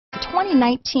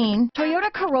2019 Toyota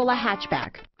Corolla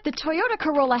Hatchback. The Toyota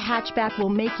Corolla Hatchback will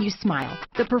make you smile.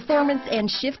 The performance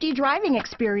and shifty driving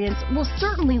experience will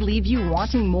certainly leave you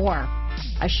wanting more.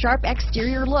 A sharp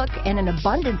exterior look and an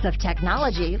abundance of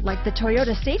technology like the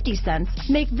Toyota Safety Sense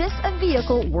make this a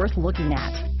vehicle worth looking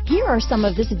at. Here are some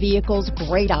of this vehicle's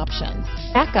great options: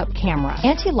 backup camera,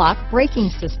 anti-lock braking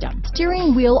system,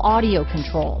 steering wheel audio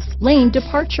controls, lane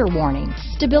departure warning,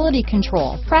 stability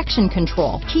control, traction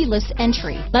control, keyless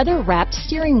entry, leather-wrapped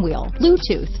steering wheel,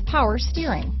 Bluetooth, power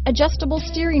steering, adjustable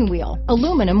steering wheel,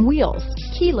 aluminum wheels,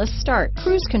 keyless start,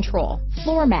 cruise control,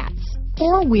 floor mats,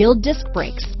 four-wheel disc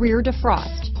brakes, rear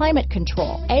defrost, climate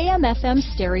control, AM/FM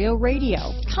stereo radio.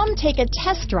 Come take a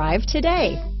test drive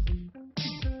today.